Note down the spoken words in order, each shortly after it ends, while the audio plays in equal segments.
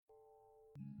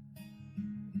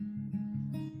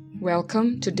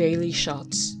Welcome to Daily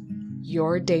Shots,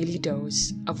 your daily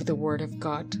dose of the Word of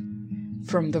God,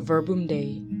 from the Verbum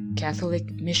Dei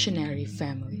Catholic Missionary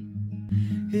Family.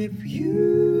 If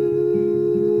you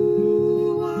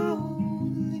are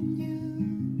only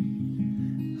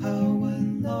knew how I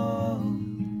long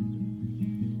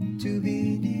to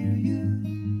be near you,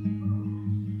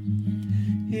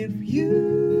 if you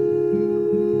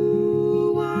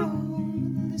are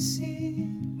only see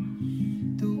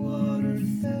the water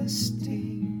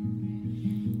thirsty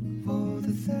for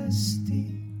the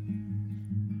thirsty.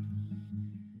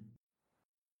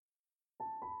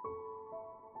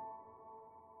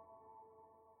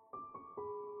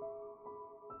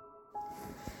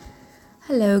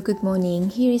 Hello, good morning.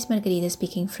 Here is Margarita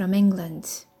speaking from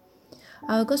England.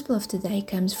 Our Gospel of today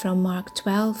comes from Mark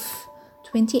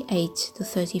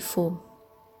 12:28-34.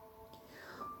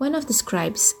 One of the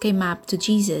scribes came up to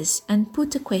Jesus and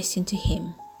put a question to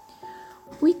him.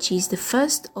 Which is the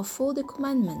first of all the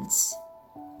commandments?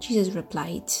 Jesus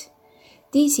replied,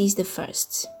 This is the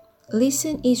first.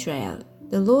 Listen, Israel,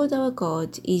 the Lord our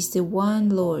God is the one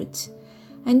Lord,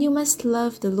 and you must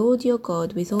love the Lord your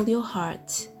God with all your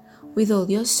heart, with all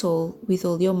your soul, with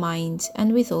all your mind,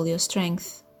 and with all your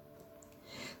strength.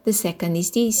 The second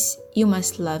is this, you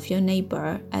must love your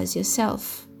neighbor as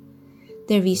yourself.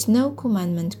 There is no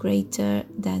commandment greater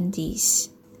than this.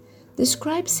 The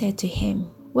scribe said to him,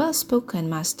 Well spoken,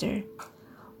 Master.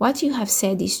 What you have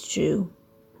said is true,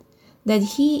 that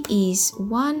he is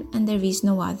one and there is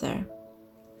no other.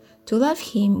 To love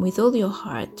him with all your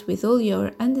heart, with all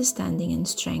your understanding and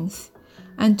strength,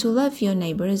 and to love your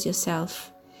neighbor as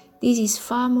yourself, this is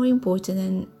far more important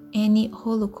than any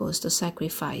holocaust or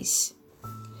sacrifice.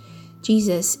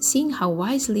 Jesus, seeing how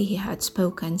wisely he had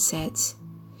spoken, said,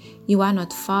 You are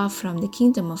not far from the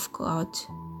kingdom of God.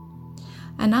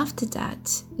 And after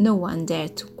that, no one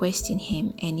dared to question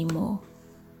him anymore.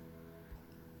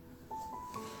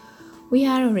 We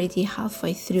are already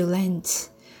halfway through Lent,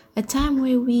 a time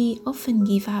where we often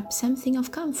give up something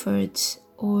of comfort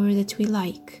or that we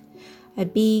like, a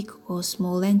big or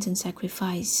small Lenten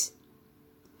sacrifice.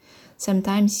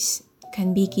 Sometimes it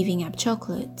can be giving up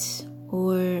chocolate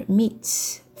or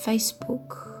meat,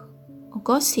 Facebook or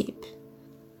gossip.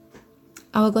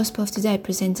 Our Gospel of today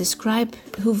presents a scribe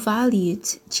who valued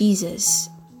Jesus,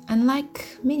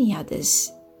 unlike many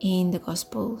others in the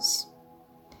Gospels.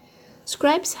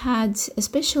 Scribes had a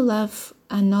special love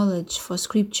and knowledge for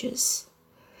scriptures.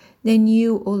 They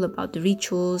knew all about the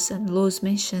rituals and laws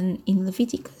mentioned in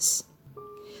Leviticus.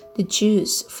 The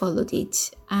Jews followed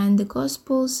it, and the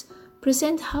Gospels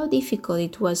present how difficult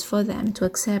it was for them to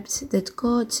accept that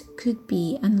God could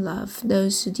be and love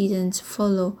those who didn't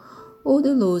follow all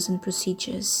the laws and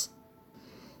procedures.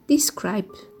 This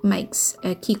scribe makes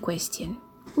a key question.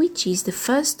 Which is the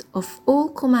first of all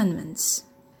commandments?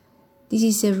 This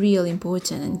is a real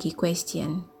important and key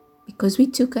question, because we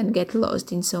too can get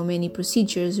lost in so many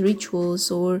procedures, rituals,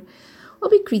 or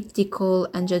be critical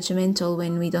and judgmental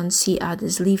when we don't see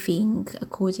others living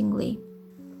accordingly.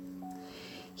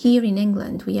 Here in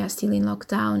England, we are still in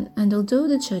lockdown, and although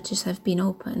the churches have been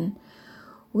open,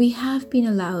 we have been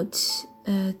allowed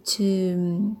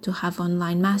to have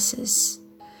online masses.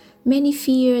 Many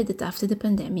fear that after the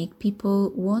pandemic,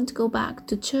 people won't go back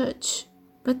to church.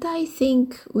 But I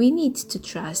think we need to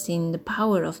trust in the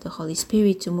power of the Holy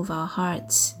Spirit to move our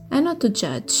hearts, and not to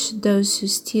judge those who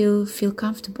still feel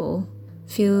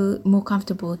more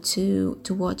comfortable to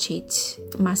watch it,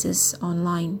 masses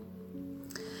online.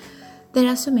 There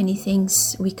are so many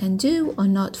things we can do or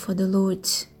not for the Lord.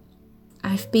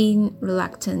 I've been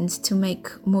reluctant to make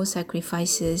more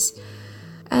sacrifices,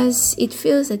 as it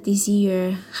feels that this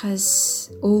year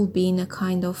has all been a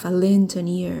kind of a Lenten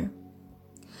year.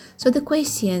 So the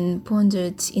question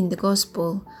pondered in the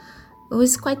Gospel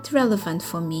was quite relevant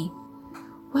for me.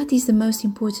 What is the most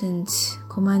important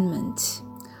commandment?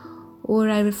 Or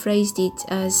I rephrased it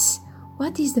as,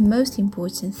 what is the most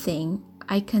important thing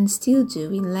I can still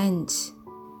do in Lent?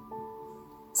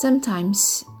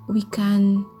 Sometimes we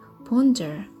can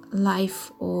ponder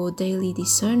life or daily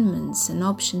discernments and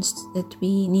options that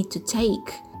we need to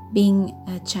take, being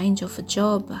a change of a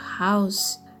job, a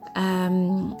house,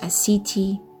 a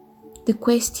city. The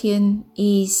question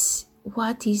is,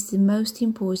 what is the most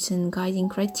important guiding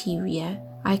criteria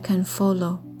I can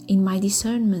follow in my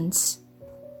discernments?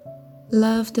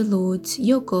 Love the Lord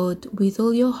your God with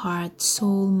all your heart,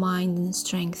 soul, mind, and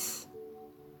strength.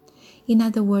 In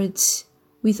other words,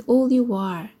 with all you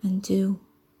are and do.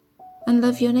 And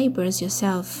love your neighbor as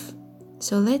yourself.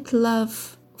 So let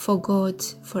love for God,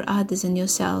 for others and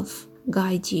yourself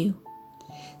guide you.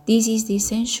 This is the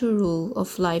essential rule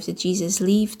of life that Jesus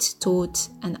lived, taught,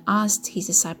 and asked his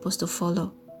disciples to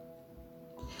follow.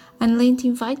 And Lent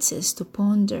invites us to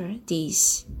ponder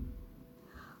this.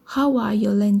 How are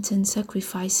your Lenten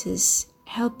sacrifices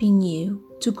helping you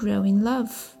to grow in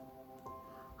love?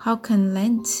 How can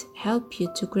Lent help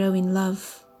you to grow in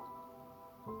love?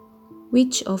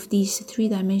 Which of these 3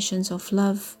 dimensions of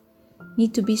love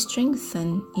need to be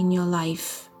strengthened in your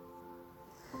life?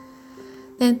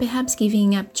 Then perhaps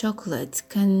giving up chocolate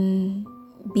can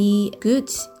be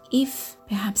good if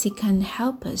perhaps it can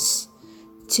help us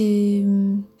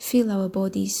to fill our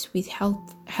bodies with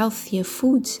healthier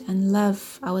food and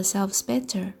love ourselves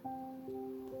better.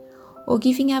 Or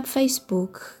giving up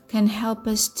Facebook can help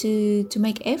us to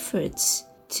make efforts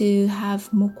to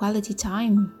have more quality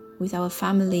time with our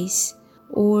families,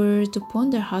 or to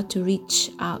ponder how to reach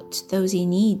out those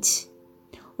in need,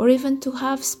 or even to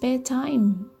have spare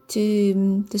time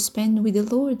to spend with the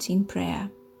Lord in prayer.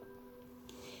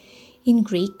 In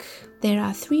Greek, there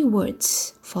are 3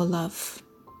 words for love: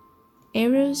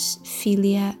 eros,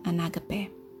 philia, and agape.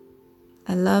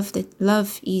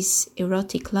 Love is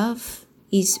erotic love,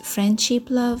 is friendship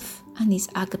love, and is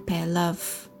agape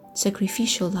love,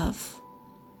 sacrificial love.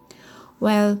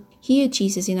 Well, here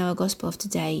Jesus in our Gospel of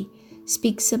today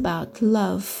speaks about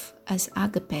love as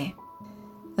agape,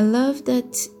 a love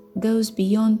that goes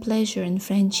beyond pleasure and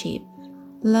friendship,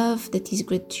 love that is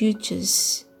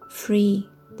gratuitous, free,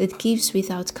 that gives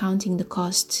without counting the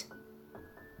cost.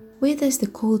 Where does the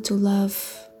call to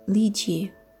love lead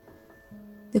you?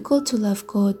 The call to love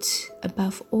God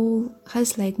above all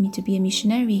has led me to be a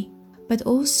missionary, but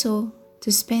also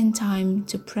to spend time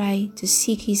to pray, to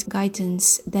seek His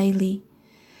guidance daily,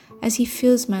 as He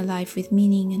fills my life with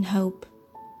meaning and hope.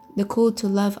 The call to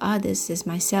love others as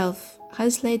myself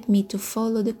has led me to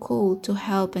follow the call to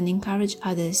help and encourage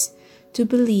others to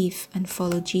believe and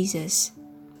follow Jesus.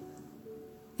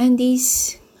 And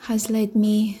this has led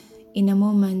me in a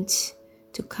moment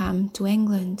to come to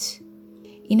England.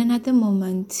 In another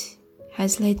moment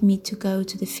has led me to go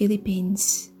to the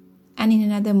Philippines, and in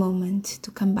another moment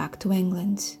to come back to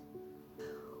England.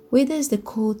 Where does the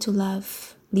call to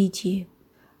love lead you?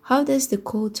 How does the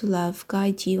call to love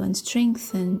guide you and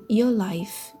strengthen your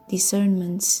life,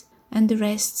 discernments, and the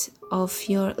rest of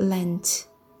your Lent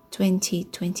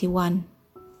 2021?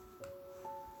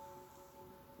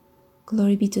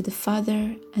 Glory be to the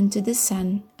Father, and to the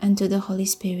Son, and to the Holy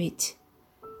Spirit,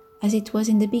 as it was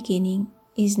in the beginning,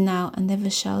 is now, and ever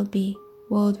shall be,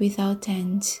 world without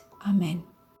end. Amen.